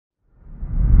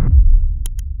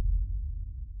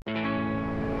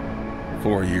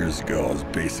4 years ago, I was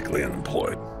basically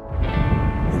unemployed.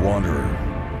 A wanderer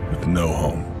with no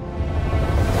home.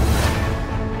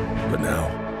 But now,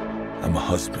 I'm a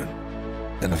husband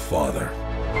and a father.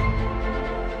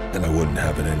 And I wouldn't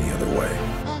have it any other way.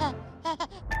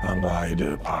 I don't know how you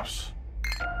did it, Pops.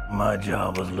 My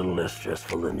job was a little less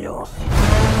stressful than yours.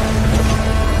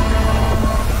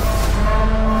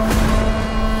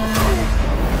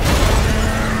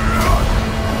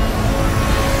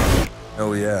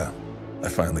 Oh yeah, I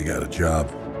finally got a job.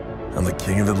 I'm the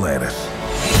king of Atlantis.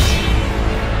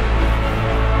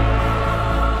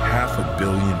 500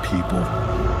 million people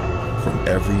from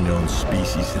every known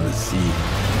species in the sea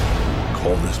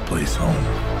call this place home.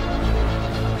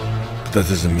 But that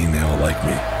doesn't mean they all like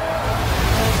me.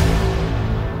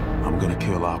 I'm gonna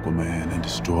kill Aquaman and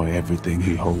destroy everything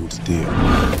he holds dear.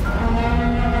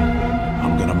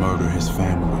 I'm gonna murder his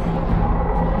family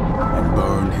and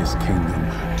burn his kingdom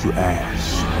to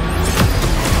ash.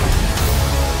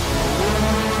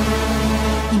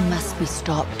 He must be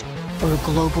stopped, or a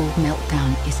global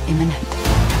meltdown is imminent.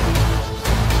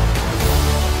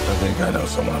 I think I know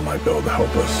someone who might be able to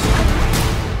help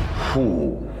us.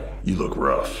 Ooh, you look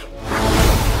rough.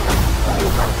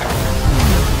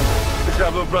 Good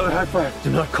job, little brother. High five.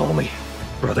 Do not call me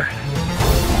brother.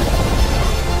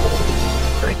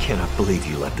 I cannot believe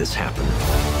you let this happen.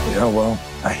 Yeah, well,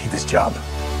 I hate this job.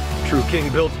 True king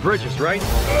builds bridges, right?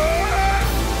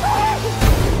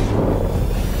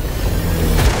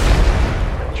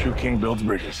 True king builds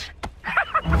bridges.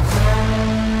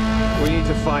 We need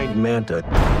to find Manta.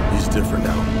 He's different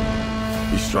now.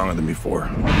 He's stronger than before.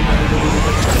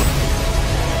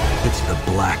 It's the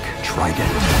Black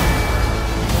Trident.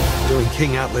 During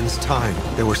King Atlan's time,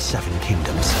 there were 7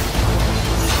 kingdoms.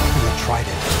 And the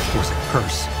Trident was a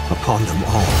curse upon them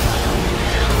all.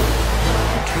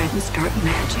 The Trident's dark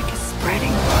magic is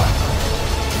spreading.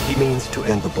 He means to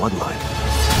end the bloodline.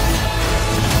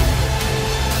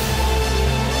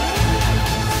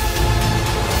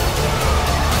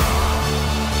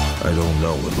 I don't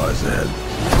know what lies ahead,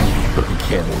 but we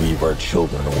can't leave our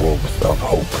children in a world without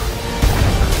hope.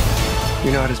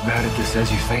 You're not as bad at this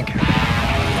as you think.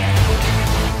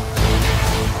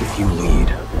 If you lead,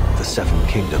 the 7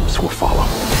 kingdoms will follow.